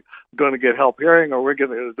or she going to get help hearing, or we're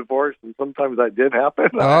going to get a divorce, and sometimes that did happen.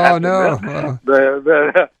 Oh no!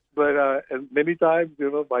 But and many times,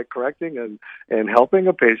 by correcting and helping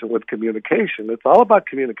a patient with communication, it's all about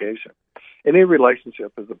communication. Any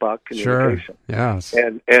relationship is about communication. Sure. Yes.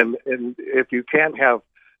 And if you can't have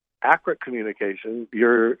accurate communication,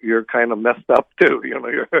 you're kind of messed up too.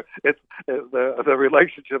 The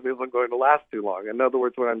relationship isn't going to last too long. In other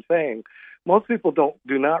words, what I'm saying, most people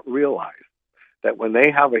do not realize that when they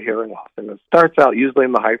have a hearing loss, and it starts out usually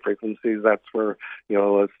in the high frequencies, that's where,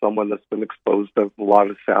 it's someone that's been exposed to a lot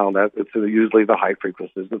of sound, it's usually the high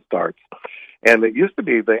frequencies that starts. And it used to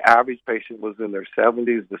be the average patient was in their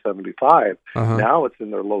 70s to 75. Uh-huh. Now it's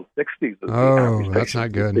in their low 60s. Oh, that's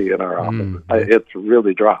not good. In our office. It's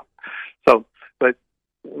really dropped. So, but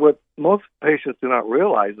what most patients do not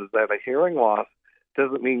realize is that a hearing loss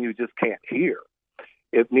doesn't mean you just can't hear.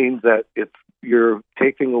 It means that you're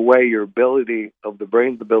taking away your ability of the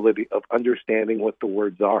brain's ability of understanding what the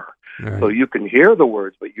words are. Right. So you can hear the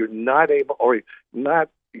words, but you're not able,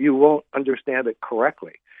 you won't understand it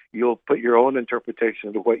correctly. You'll put your own interpretation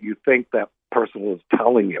of what you think that person was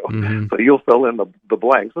telling you. Mm-hmm. So you'll fill in the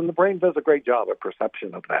blanks, and the brain does a great job at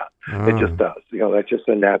perception of that. Oh. It just does. That's just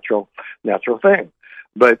a natural thing.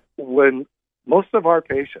 But when most of our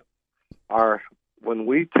patients when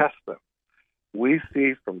we test them, we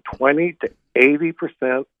see from 20 to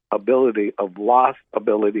 80% lost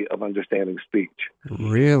ability of understanding speech.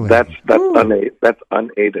 Really? That's unaided. That's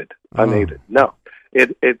unaided. Unaided. No,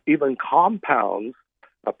 it even compounds.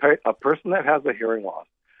 A person that has a hearing loss,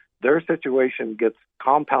 their situation gets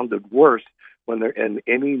compounded worse when they're in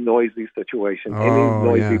any noisy situation, any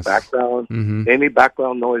noisy background, any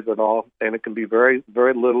background noise at all, and it can be very,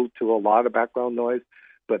 very little to a lot of background noise,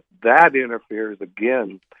 but that interferes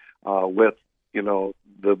again with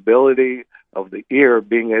the ability of the ear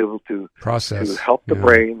being able to process, to help the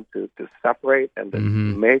brain to separate and to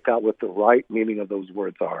make out what the right meaning of those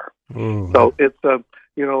words are. Ooh. So it's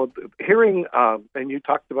hearing, and you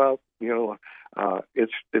talked about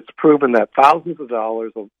it's proven that thousands of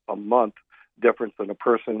dollars a month difference in a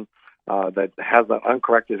person that has an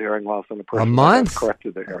uncorrected hearing loss and a person that has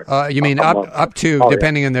corrected their hearing. You mean up to,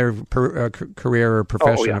 depending on their career or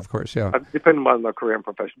profession, of course, depending on their career and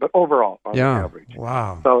profession, but overall, on the average.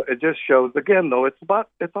 Wow. So it just shows, again, though, it's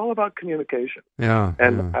all about communication. Yeah.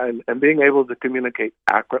 And being able to communicate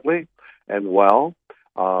accurately and well.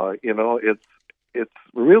 it's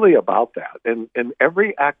really about that. And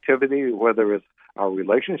every activity, whether it's our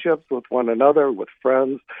relationships with one another, with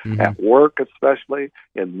friends, at work especially,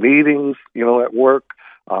 in meetings, at work,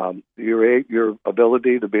 your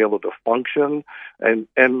ability to be able to function. And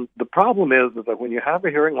the problem is that when you have a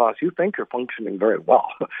hearing loss, you think you're functioning very well.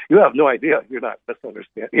 You have no idea you're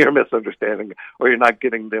misunderstanding, or you're not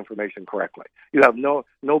getting the information correctly. You have no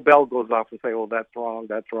bell goes off and say, "Oh, that's wrong."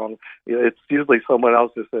 It's usually someone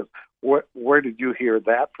else who says, "Where did you hear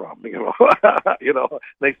that from?" They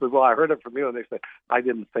say, "Well, I heard it from you," and they say, "I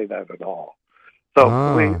didn't say that at all." So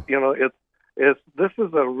this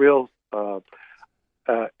is a real.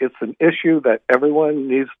 It's an issue that everyone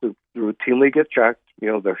needs to routinely get checked.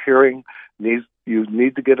 Their hearing you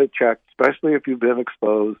need to get it checked, especially if you've been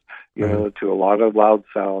exposed, to a lot of loud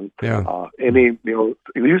sound. Yeah. It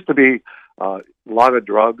used to be a lot of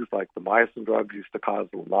drugs, like the myosin drugs, used to cause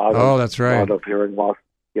a lot of hearing loss.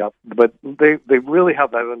 Yeah, but they really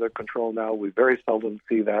have that under control now. We very seldom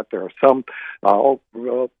see that. There are some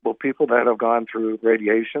people that have gone through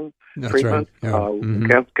radiation treatment,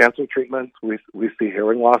 cancer treatments. We see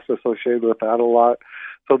hearing loss associated with that a lot.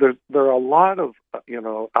 So there are a lot of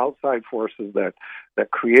outside forces that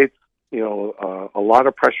create a lot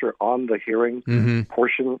of pressure on the hearing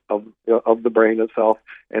portion of the brain itself,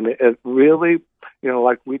 and it really,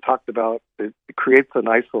 like we talked about, it creates an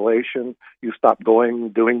isolation. You stop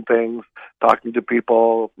doing things, talking to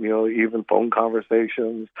people, even phone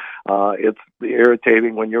conversations. It's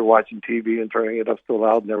irritating when you're watching TV and turning it up so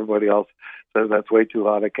loud, and everybody else says that's way too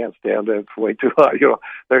loud. I can't stand it. It's way too loud.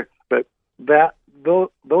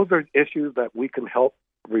 Those are issues that we can help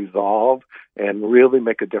resolve and really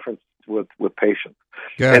make a difference with patients.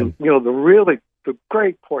 Good. And the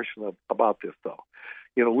great portion about this, though,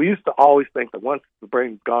 we used to always think that once the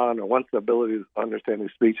brain's gone, or once the ability to understanding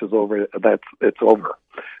speech is over, it's over.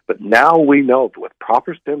 But now we know that with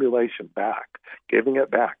proper stimulation giving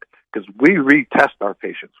it back, because we retest our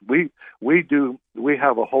patients. We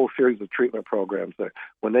have a whole series of treatment programs that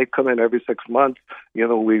when they come in every 6 months,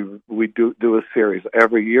 we do a series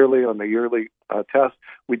every yearly. On the yearly test,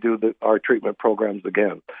 we do our treatment programs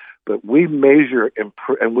again. But we measure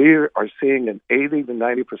and we are seeing in 80 to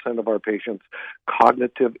 90% of our patients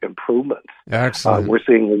cognitive improvements. Excellent. We're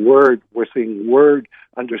seeing word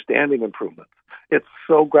understanding improvements. It's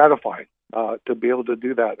so gratifying to be able to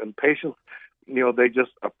do that, and patients, they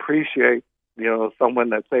just appreciate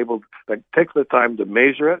someone that takes the time to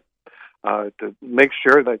measure it, to make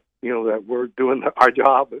sure that that we're doing our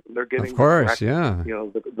job. They're getting, of course,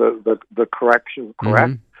 the correction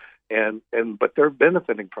correct. But they're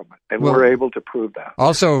benefiting from it, and we're able to prove that.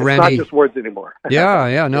 Also, it's Randy, not just words anymore.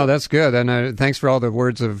 No, that's good, and thanks for all the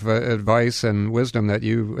words of advice and wisdom that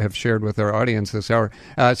you have shared with our audience this hour.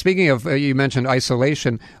 Speaking of, you mentioned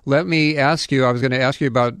isolation. Let me ask you. I was going to ask you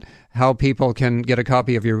about how people can get a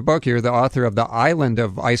copy of your book. You're the author of The Island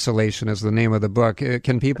of Isolation is the name of the book.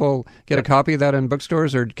 Can people get a copy of that in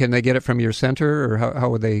bookstores, or can they get it from your center, or how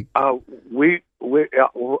would they? All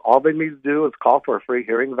they need to do is call for a free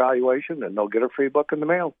hearing evaluation, and they'll get a free book in the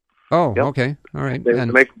mail. Oh, yep. Okay, all right.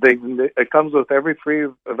 It comes with every free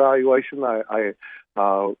evaluation. I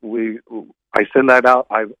send that out.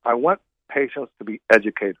 I want patients to be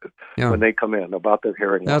educated when they come in about their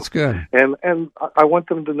hearing loss. That's good. And I want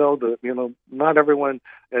them to know that not everyone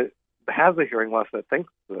has a hearing loss that thinks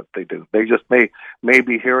that they do. They just may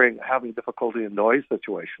be having difficulty in noise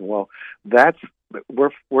situation. Well,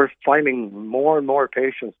 we're finding more and more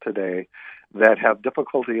patients today that have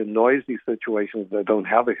difficulty in noisy situations that don't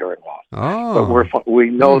have a hearing loss. Oh. But we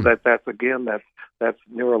know that's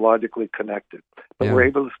neurologically connected. But we're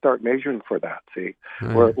able to start measuring for that. See,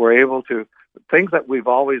 we're able to. Things that we've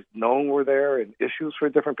always known were there and issues for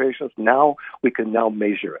different patients, now we can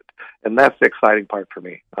measure it, and that's the exciting part for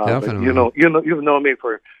me. Definitely. You've known me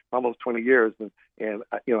for almost 20 years, and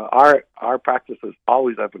our practice is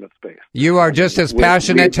always evidence-based. You are just as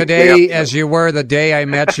passionate today as you were the day I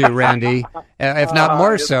met you, Randy, if not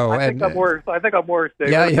more so. I think I'm worse.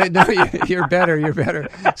 David. Yeah, you're better. You're better.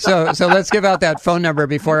 So let's give out that phone number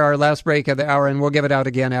before our last break of the hour, and we'll give it out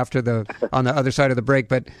again on the other side of the break.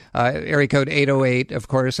 But area code 808, of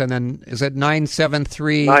course, and then is it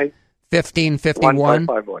 973 1551?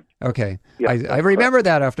 1551. Okay. Yes, I remember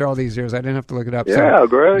that after all these years. I didn't have to look it up. Yeah,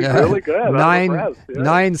 great. Really good.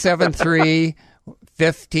 973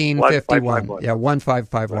 1551. Yeah,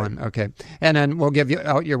 1551. Right. Okay. And then we'll give you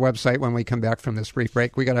out your website when we come back from this brief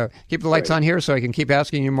break. We got to keep the lights on here so I can keep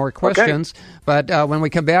asking you more questions. Okay. But when we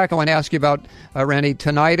come back, I want to ask you about, Randy,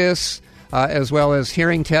 tinnitus, as well as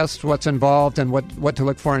hearing tests, what's involved and what to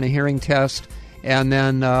look for in a hearing test. and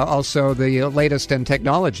then also the latest in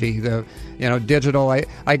technology, the digital.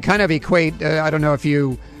 I kind of equate. I don't know if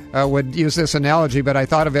you would use this analogy, but I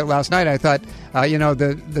thought of it last night. I thought,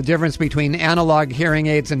 the difference between analog hearing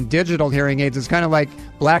aids and digital hearing aids is kind of like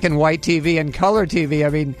black and white TV and color TV. I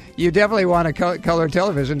mean, you definitely want a color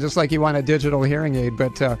television just like you want a digital hearing aid.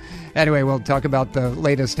 But anyway, we'll talk about the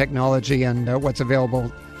latest technology and what's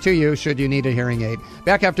available to you should you need a hearing aid.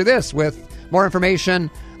 Back after this with more information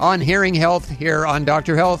on hearing health here on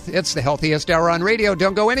Dr. Health. It's the healthiest hour on radio.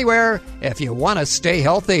 Don't go anywhere if you want to stay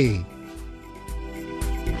healthy.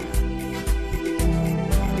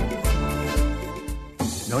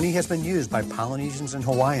 Noni has been used by Polynesians and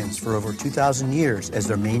Hawaiians for over 2,000 years as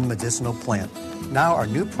their main medicinal plant. Now our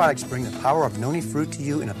new products bring the power of noni fruit to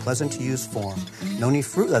you in a pleasant-to-use form. Noni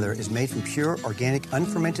fruit leather is made from pure, organic,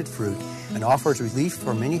 unfermented fruit and offers relief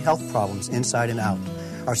for many health problems inside and out.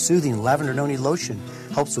 Our soothing lavender noni lotion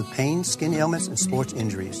helps with pain, skin ailments, and sports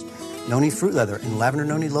injuries. Noni fruit leather and lavender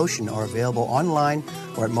noni lotion are available online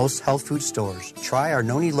or at most health food stores. Try our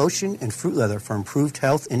noni lotion and fruit leather for improved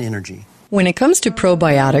health and energy. When it comes to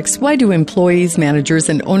probiotics, why do employees, managers,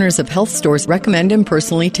 and owners of health stores recommend and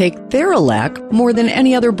personally take Theralac more than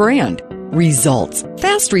any other brand? Results.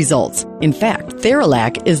 Fast results. In fact,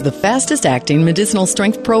 Theralac is the fastest-acting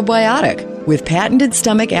medicinal-strength probiotic. With patented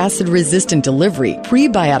stomach acid-resistant delivery,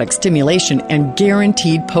 prebiotic stimulation, and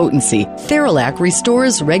guaranteed potency, Theralac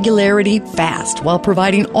restores regularity fast while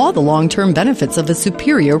providing all the long-term benefits of a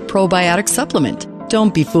superior probiotic supplement.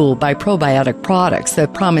 Don't be fooled by probiotic products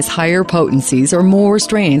that promise higher potencies or more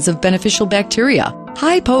strains of beneficial bacteria.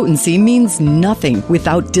 High potency means nothing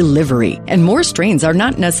without delivery, and more strains are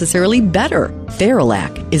not necessarily better.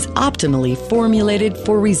 Theralac is optimally formulated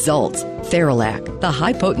for results. Theralac, the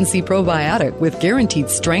high-potency probiotic with guaranteed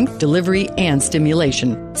strength, delivery, and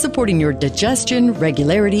stimulation, supporting your digestion,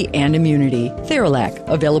 regularity, and immunity. Theralac,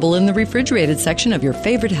 available in the refrigerated section of your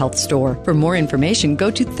favorite health store. For more information, go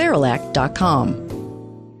to Theralac.com.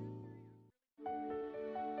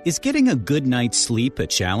 Is getting a good night's sleep a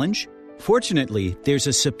challenge? Fortunately, there's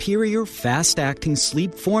a superior, fast-acting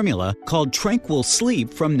sleep formula called Tranquil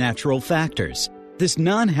Sleep from Natural Factors. This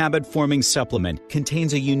non-habit-forming supplement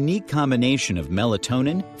contains a unique combination of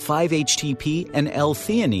melatonin, 5-HTP, and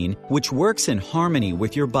L-theanine, which works in harmony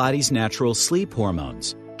with your body's natural sleep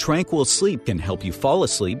hormones. Tranquil Sleep can help you fall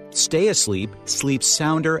asleep, stay asleep, sleep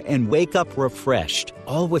sounder, and wake up refreshed,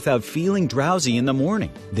 all without feeling drowsy in the morning.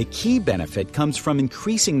 The key benefit comes from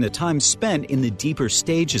increasing the time spent in the deeper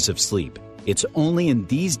stages of sleep. It's only in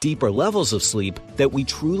these deeper levels of sleep that we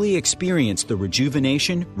truly experience the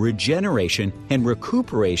rejuvenation, regeneration, and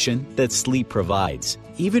recuperation that sleep provides.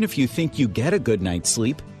 Even if you think you get a good night's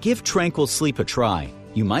sleep, give Tranquil Sleep a try.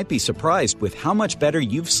 You might be surprised with how much better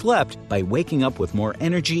you've slept by waking up with more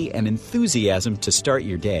energy and enthusiasm to start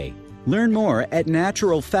your day. Learn more at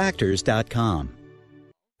naturalfactors.com.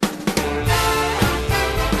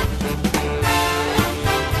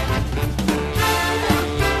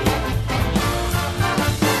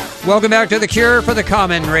 Welcome back to The Cure for the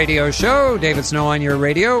Common radio show. David Snow on your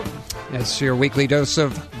radio. It's your weekly dose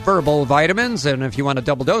of verbal vitamins. And if you want a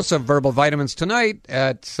double dose of verbal vitamins tonight,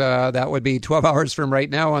 that would be 12 hours from right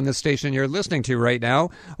now on the station you're listening to right now.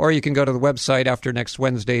 Or you can go to the website after next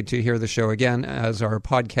Wednesday to hear the show again, as our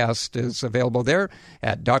podcast is available there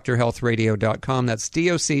at drhealthradio.com. That's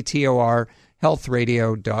DOCTOR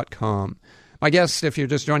healthradio.com. My guest, if you're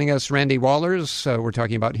just joining us, Randy Wallers. We're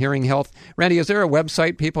talking about hearing health. Randy, is there a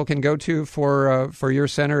website people can go to for your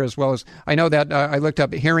center, as well as, I know that I looked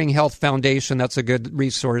up Hearing Health Foundation. That's a good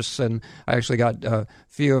resource, and I actually got a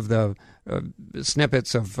few of the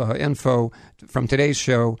snippets of info from today's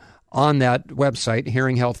show on that website,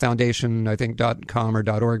 Hearing Health Foundation, I think .com or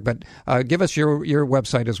 .org. But give us your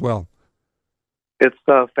website as well. It's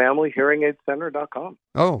FamilyHearingAidCenter.com.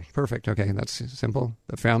 Oh, perfect. Okay, that's simple.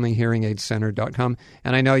 The FamilyHearingAidCenter.com.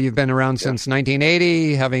 And I know you've been around since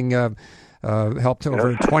 1980, having helped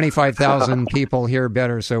over 25,000 people hear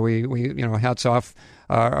better. So we hats off,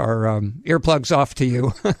 our earplugs off to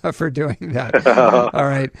you for doing that. All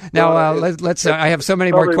right. Now, let's I have so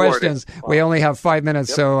many more questions. We only have 5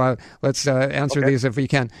 minutes, so let's answer these if we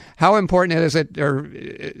can. How important is it, or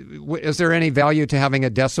is there any value to having a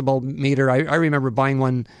decibel meter? I remember buying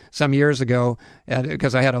one some years ago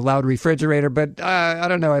because I had a loud refrigerator, but I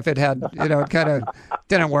don't know if it had, it kind of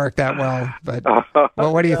didn't work that well. But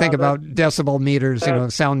what do you think about decibel meters,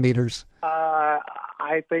 sound meters?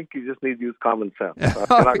 I think you just need to use common sense. You're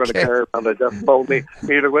not going to carry around a decibel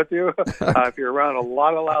meter with you. If you're around a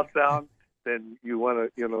lot of loud sound, then you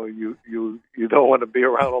want to, you don't want to be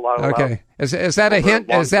around a lot of Okay. loud. Is that a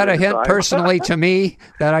hint? Is that a hint personally to me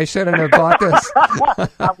that I shouldn't have bought this?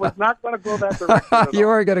 I was not going to go that direction. You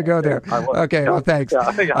were going to go there. Okay. Well, thanks.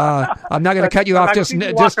 I'm not going to cut you off just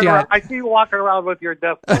yet. I see you walking around with your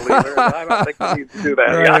desk reliever. I don't think you need to do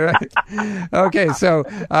that. Right. Okay. So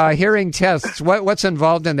hearing tests. What's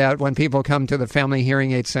involved in that when people come to the Family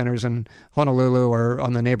Hearing Aid Centers in Honolulu or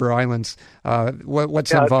on the neighbor islands?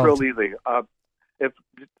 What's involved? It's real easy. It's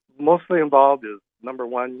mostly involved is number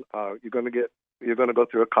one, you're going to go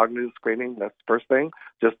through a cognitive screening. That's the first thing.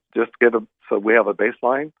 Just so we have a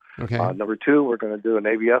baseline. Okay. Number two, we're going to do an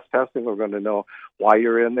ABS testing. We're going to know why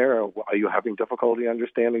you're in there. Are you having difficulty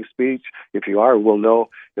understanding speech? If you are, we'll know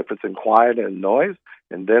if it's in quiet and noise,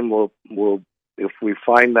 and then we'll if we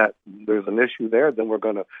find that there's an issue there, then we're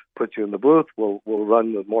going to put you in the booth. We'll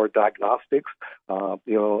run the more diagnostics,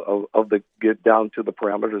 get down to the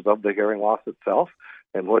parameters of the hearing loss itself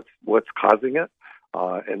and what's causing it.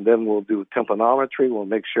 And then we'll do tympanometry. We'll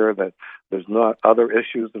make sure that there's not other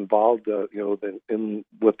issues involved,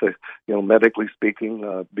 with the, medically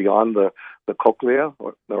speaking, beyond the cochlea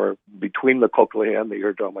or between the cochlea and the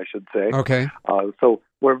eardrum, I should say. Okay. So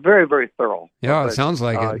we're very, very thorough. Yeah, it sounds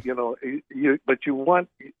like it. But you want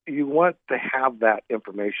to have that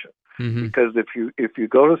information. Mm-hmm. Because if you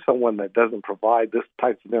go to someone that doesn't provide this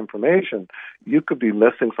type of information, you could be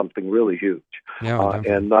missing something really huge,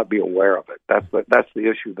 and not be aware of it. That's the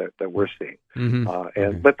issue that we're seeing.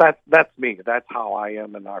 Mm-hmm. But that's me. That's how I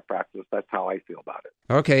am in our practice. That's how I feel about it.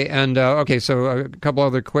 Okay, and so a couple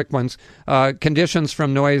other quick ones. Conditions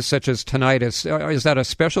from noise such as tinnitus. Is that a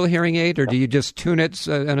special hearing aid, or do you just tune it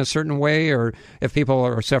in a certain way? Or if people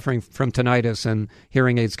are suffering from tinnitus, and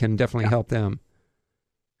hearing aids can definitely help them.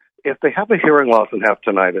 If they have a hearing loss and have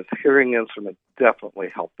tinnitus, hearing instruments definitely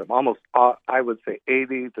help them. Almost, I would say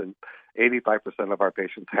 80 to 85% of our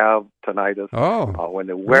patients have tinnitus. When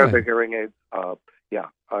they wear their hearing aids,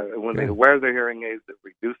 when they wear their hearing aids, it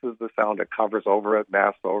reduces the sound. It covers over it,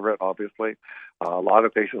 masks over it, obviously. A lot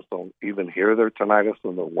of patients don't even hear their tinnitus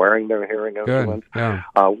when they're wearing their hearing instruments. Yeah.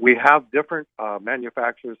 We have different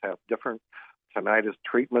manufacturers have different tinnitus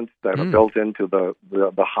treatments that are built into the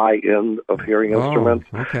high end of hearing instruments,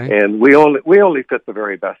 and we only fit the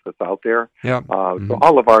very best that's out there. Yep. So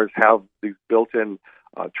all of ours have these built-in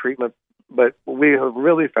treatments, but we have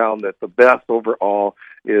really found that the best overall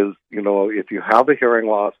is if you have a hearing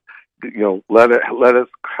loss, let us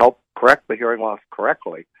help correct the hearing loss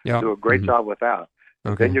correctly. Yep. Do a great job with that.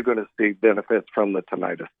 Okay. Then you're going to see benefits from the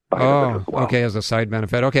tinnitus side of it as well. Okay, as a side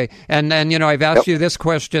benefit. Okay, and I've asked you this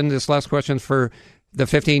last question for the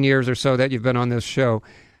 15 years or so that you've been on this show.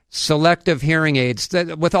 Selective hearing aids.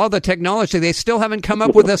 With all the technology, they still haven't come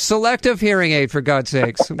up with a selective hearing aid, for God's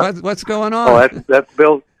sakes. What's going on? Oh, that's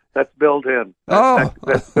built in.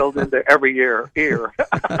 That's built into every ear.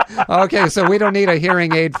 Okay, so we don't need a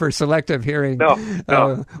hearing aid for selective hearing. No,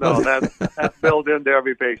 that's built into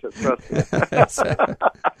every patient. Trust me.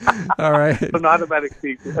 All right. It's an automatic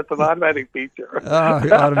feature.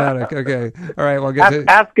 Automatic. Okay. All right. Well,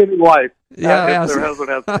 ask any wife. Yeah, if their husband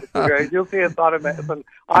has. You'll see it's automatic. It's an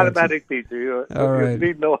automatic feature. You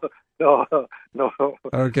need no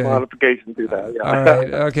modification to that. Yeah. All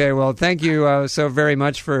right. Okay. Well, thank you so very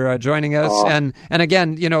much for joining us. And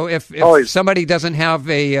again, if somebody doesn't have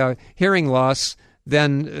a hearing loss,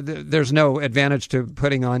 then there's no advantage to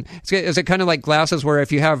putting on. Is it kind of like glasses, where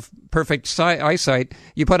if you have perfect eyesight,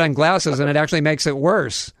 you put on glasses and it actually makes it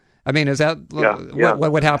worse? I mean, is that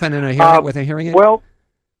what would happen in with a hearing aid?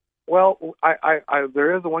 Well, I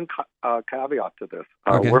there is one caveat to this.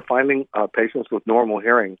 We're finding patients with normal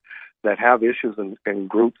hearing that have issues in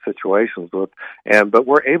group situations but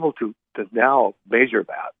we're able to now measure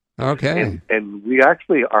that. Okay. And we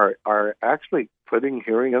actually are putting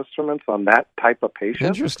hearing instruments on that type of patient.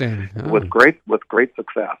 Interesting. With great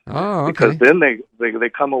success. Oh, okay. Because then they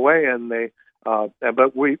come away and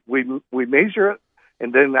but we measure it.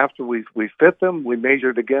 And then after we fit them, we measure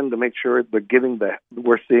it again to make sure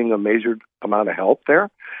we're seeing a measured amount of help there.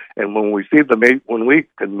 And when we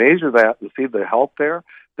can measure that and see the help there,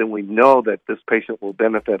 then we know that this patient will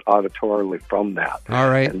benefit auditorily from that. All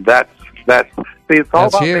right. And it's all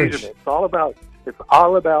about huge. measurement. It's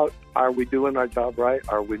all about are we doing our job right?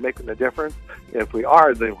 Are we making a difference? If we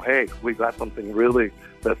are, then hey, we got something really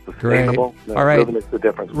that's sustainable. All right. Really makes a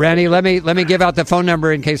difference. Randy, let me give out the phone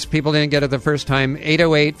number in case people didn't get it the first time.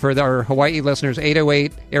 808 for our Hawaii listeners.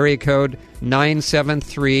 808 area code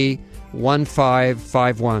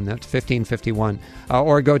 973-1551. That's 1551.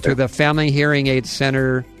 Or go to the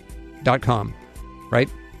FamilyHearingAidCenter.com. Right.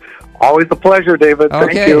 Always a pleasure, David.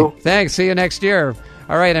 Okay. Thank you. Thanks. See you next year.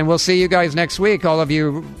 All right, and we'll see you guys next week. All of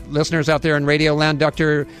you listeners out there in Radio Land,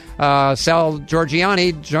 Dr. Sal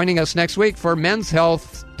Georgiani joining us next week for Men's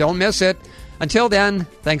Health. Don't miss it. Until then,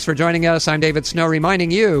 thanks for joining us. I'm David Snow,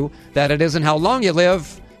 reminding you that it isn't how long you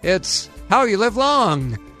live, it's how you live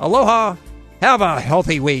long. Aloha. Have a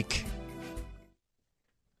healthy week.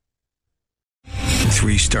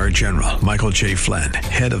 3-star General Michael J. Flynn,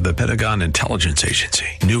 head of the Pentagon Intelligence Agency,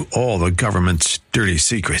 knew all the government's dirty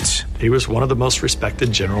secrets. He was one of the most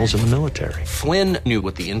respected generals in the military. Flynn knew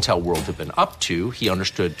what the intel world had been up to. He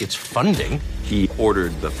understood its funding. He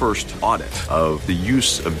ordered the first audit of the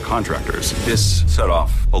use of contractors. This set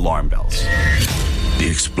off alarm bells. The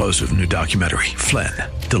explosive new documentary, Flynn,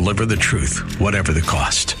 Deliver the Truth, Whatever the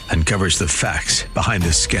Cost, uncovers the facts behind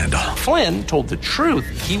this scandal. Flynn told the truth.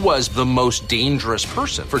 He was the most dangerous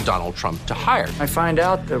person for Donald Trump to hire. I find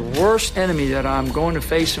out the worst enemy that I'm going to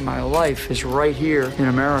face in my life is right here in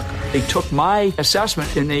America. They took my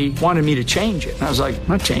assessment and they wanted me to change it. And I was like, I'm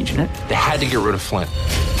not changing it. They had to get rid of Flynn.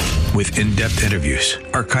 With in-depth interviews,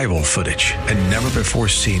 archival footage, and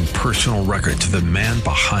never-before-seen personal records of the man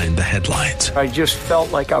behind the headlines. I just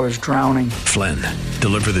felt like I was drowning. Flynn,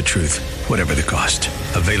 Deliver the Truth, Whatever the Cost.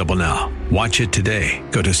 Available now. Watch it today.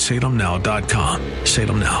 Go to salemnow.com.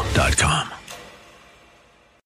 salemnow.com.